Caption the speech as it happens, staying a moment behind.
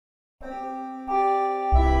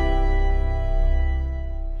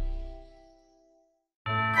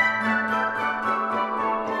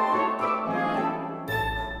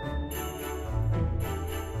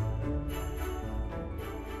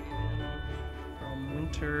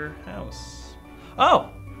Enter house. Oh,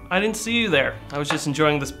 I didn't see you there. I was just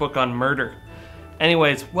enjoying this book on murder.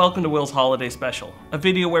 Anyways, welcome to Will's Holiday Special, a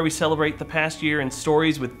video where we celebrate the past year in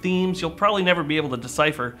stories with themes you'll probably never be able to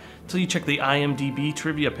decipher until you check the IMDb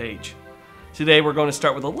trivia page. Today we're going to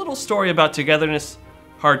start with a little story about togetherness,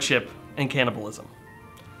 hardship, and cannibalism.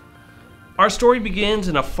 Our story begins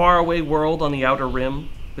in a faraway world on the outer rim.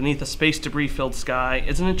 Beneath a space debris-filled sky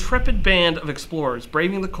is an intrepid band of explorers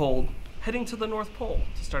braving the cold, heading to the North Pole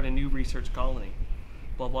to start a new research colony.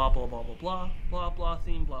 Blah blah blah blah blah blah blah blah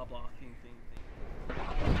theme blah blah theme theme theme.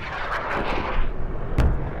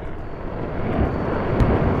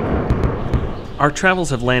 Our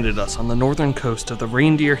travels have landed us on the northern coast of the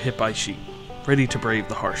Reindeer Hip Ice Sheet, ready to brave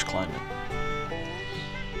the harsh climate.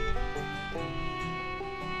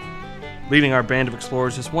 Leading our band of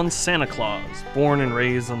explorers is one Santa Claus, born and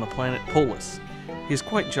raised on the planet Polis. He is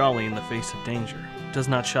quite jolly in the face of danger, does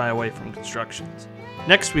not shy away from constructions.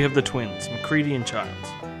 Next we have the twins, MacReady and Childs.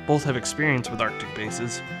 Both have experience with Arctic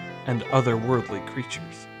bases and otherworldly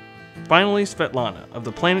creatures. Finally, Svetlana of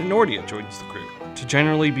the planet Nordia joins the crew, to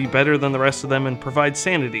generally be better than the rest of them and provide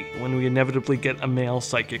sanity when we inevitably get a male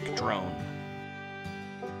psychic drone.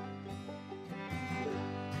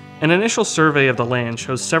 An initial survey of the land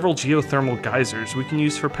shows several geothermal geysers we can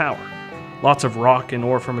use for power. Lots of rock and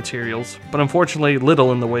ore for materials, but unfortunately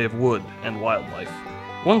little in the way of wood and wildlife.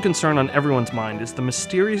 One concern on everyone's mind is the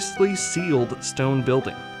mysteriously sealed stone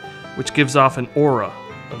building, which gives off an aura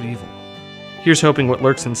of evil. Here's hoping what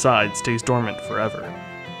lurks inside stays dormant forever.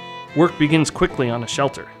 Work begins quickly on a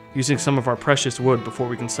shelter, using some of our precious wood before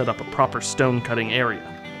we can set up a proper stone cutting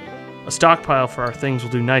area. A stockpile for our things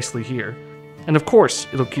will do nicely here, and of course,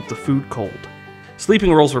 it'll keep the food cold.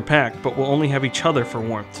 Sleeping rolls were packed, but we'll only have each other for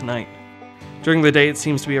warmth tonight. During the day it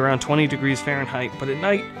seems to be around 20 degrees Fahrenheit, but at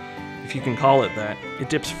night, if you can call it that, it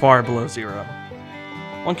dips far below zero.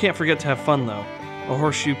 One can't forget to have fun though. A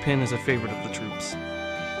horseshoe pin is a favorite of the troops.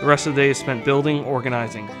 The rest of the day is spent building,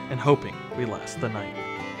 organizing, and hoping we last the night.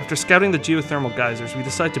 After scouting the geothermal geysers, we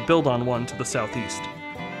decide to build on one to the southeast.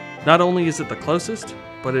 Not only is it the closest,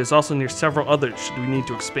 but it is also near several others should we need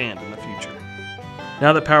to expand in the future.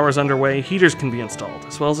 Now that power is underway, heaters can be installed,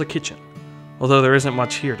 as well as a kitchen. Although there isn't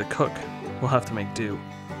much here to cook, we'll have to make do.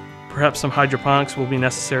 Perhaps some hydroponics will be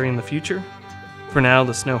necessary in the future? For now,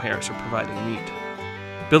 the snow hares are providing meat.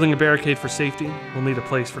 Building a barricade for safety, we'll need a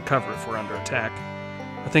place for cover if we're under attack.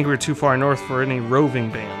 I think we're too far north for any roving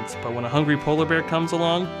bands, but when a hungry polar bear comes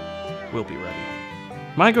along, we'll be ready.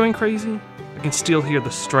 Am I going crazy? I can still hear the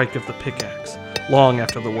strike of the pickaxe, long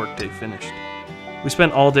after the workday finished. We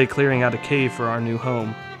spent all day clearing out a cave for our new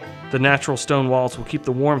home. The natural stone walls will keep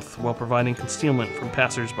the warmth while providing concealment from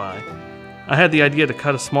passers-by. I had the idea to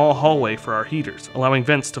cut a small hallway for our heaters, allowing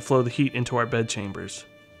vents to flow the heat into our bed chambers.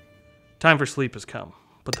 Time for sleep has come,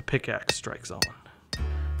 but the pickaxe strikes on.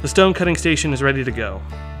 The stone cutting station is ready to go.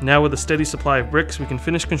 Now with a steady supply of bricks, we can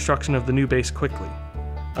finish construction of the new base quickly.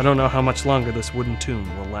 I don't know how much longer this wooden tomb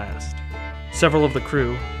will last. Several of the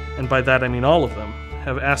crew, and by that I mean all of them,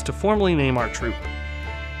 have asked to formally name our troop.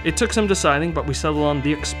 It took some deciding, but we settled on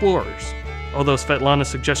the Explorers, although Svetlana's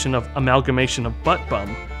suggestion of amalgamation of butt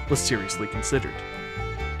bum was seriously considered.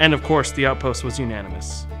 And of course, the outpost was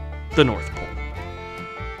unanimous: the North Pole.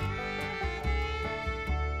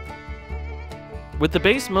 With the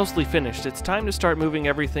base mostly finished, it's time to start moving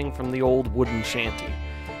everything from the old wooden shanty.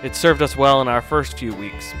 It served us well in our first few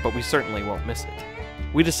weeks, but we certainly won't miss it.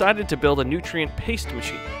 We decided to build a nutrient paste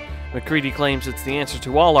machine. MacReady claims it's the answer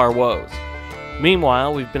to all our woes.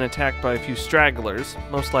 Meanwhile, we've been attacked by a few stragglers,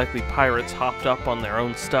 most likely pirates hopped up on their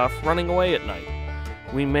own stuff, running away at night.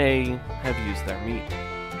 We may have used their meat.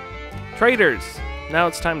 Traders! Now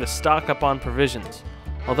it's time to stock up on provisions,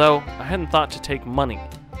 although I hadn't thought to take money.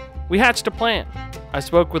 We hatched a plan. I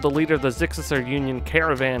spoke with the leader of the Zixisar Union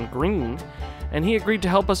Caravan, Green, and he agreed to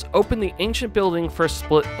help us open the ancient building for a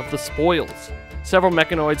split of the spoils. Several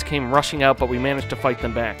mechanoids came rushing out, but we managed to fight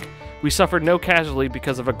them back. We suffered no casualty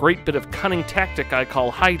because of a great bit of cunning tactic I call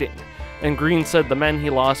hiding, and Green said the men he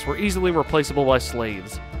lost were easily replaceable by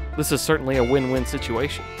slaves. This is certainly a win-win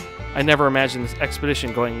situation. I never imagined this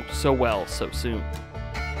expedition going so well so soon.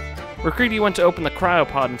 MacReady went to open the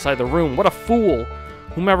cryopod inside the room. What a fool!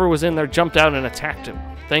 Whomever was in there jumped out and attacked him.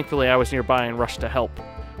 Thankfully, I was nearby and rushed to help.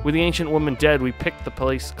 With the ancient woman dead, we picked the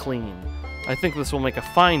place clean. I think this will make a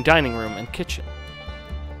fine dining room and kitchen.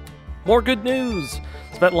 More good news!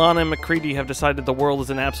 Svetlana and MacReady have decided the world is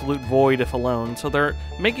an absolute void if alone, so they're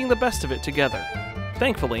making the best of it together.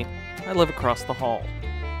 Thankfully, I live across the hall.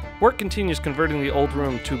 Work continues converting the old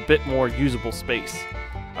room to a bit more usable space.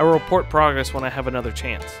 I will report progress when I have another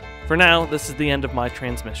chance. For now, this is the end of my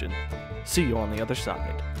transmission. See you on the other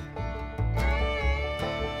side.